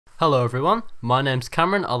Hello everyone, my name's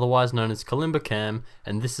Cameron, otherwise known as KalimbaCam,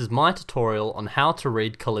 and this is my tutorial on how to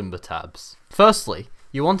read kalimba tabs. Firstly,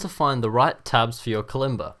 you want to find the right tabs for your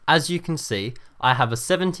kalimba. As you can see, I have a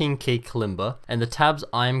 17 key kalimba, and the tabs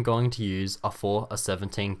I am going to use are for a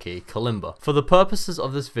 17 key kalimba. For the purposes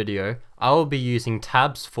of this video, I will be using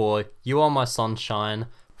tabs for You Are My Sunshine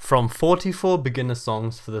from 44 beginner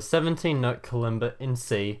songs for the 17 note kalimba in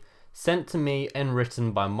C, sent to me and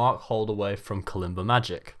written by Mark Holdaway from Kalimba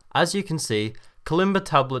Magic. As you can see, Kalimba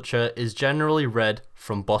Tablature is generally read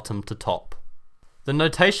from bottom to top. The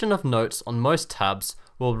notation of notes on most tabs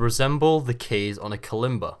will resemble the keys on a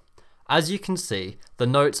kalimba. As you can see, the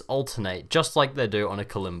notes alternate just like they do on a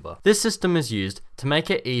kalimba. This system is used to make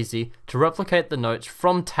it easy to replicate the notes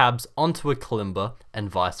from tabs onto a kalimba and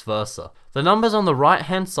vice versa. The numbers on the right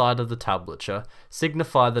hand side of the tablature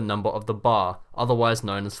signify the number of the bar, otherwise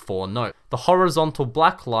known as 4 notes. The horizontal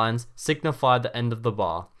black lines signify the end of the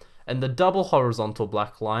bar, and the double horizontal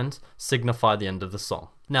black lines signify the end of the song.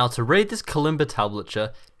 Now, to read this kalimba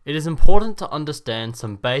tablature, it is important to understand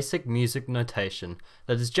some basic music notation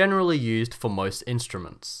that is generally used for most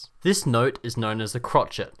instruments. This note is known as a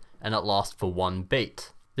crotchet, and it lasts for 1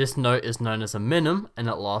 beat. This note is known as a minim, and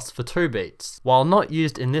it lasts for 2 beats. While not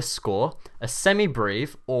used in this score, a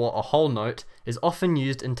semibreve or a whole note is often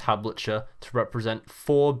used in tablature to represent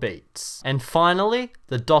 4 beats. And finally,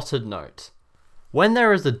 the dotted note. When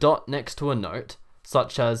there is a dot next to a note,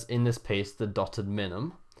 such as in this piece the dotted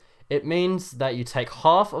minim, it means that you take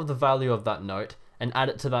half of the value of that note and add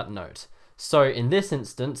it to that note. So in this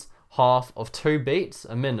instance, half of 2 beats,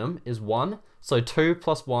 a minim, is 1, so 2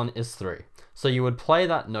 plus 1 is 3. So you would play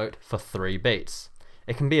that note for 3 beats.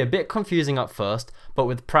 It can be a bit confusing at first, but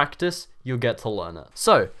with practice, you'll get to learn it.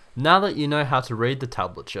 So, now that you know how to read the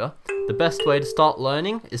tablature, the best way to start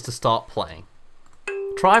learning is to start playing.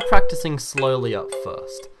 Try practicing slowly at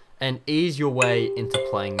first, and ease your way into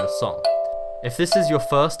playing the song. If this is your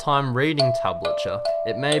first time reading tablature,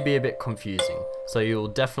 it may be a bit confusing, so you will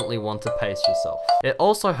definitely want to pace yourself. It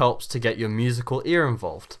also helps to get your musical ear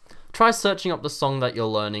involved. Try searching up the song that you're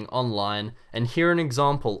learning online and hear an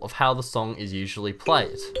example of how the song is usually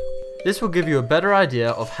played. This will give you a better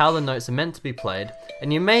idea of how the notes are meant to be played,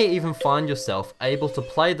 and you may even find yourself able to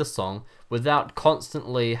play the song without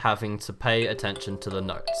constantly having to pay attention to the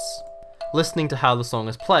notes. Listening to how the song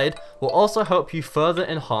is played will also help you further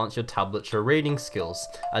enhance your tablature reading skills,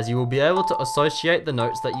 as you will be able to associate the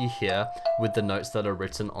notes that you hear with the notes that are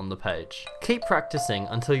written on the page. Keep practicing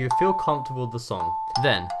until you feel comfortable with the song.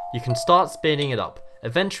 Then, you can start speeding it up,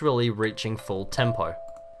 eventually reaching full tempo.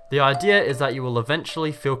 The idea is that you will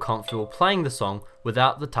eventually feel comfortable playing the song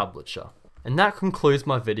without the tablature. And that concludes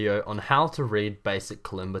my video on how to read basic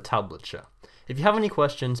kalimba tablature. If you have any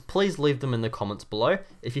questions, please leave them in the comments below.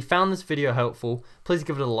 If you found this video helpful, please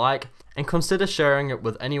give it a like and consider sharing it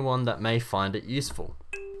with anyone that may find it useful.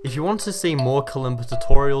 If you want to see more kalimba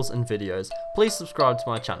tutorials and videos, please subscribe to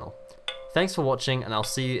my channel. Thanks for watching, and I'll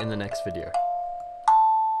see you in the next video.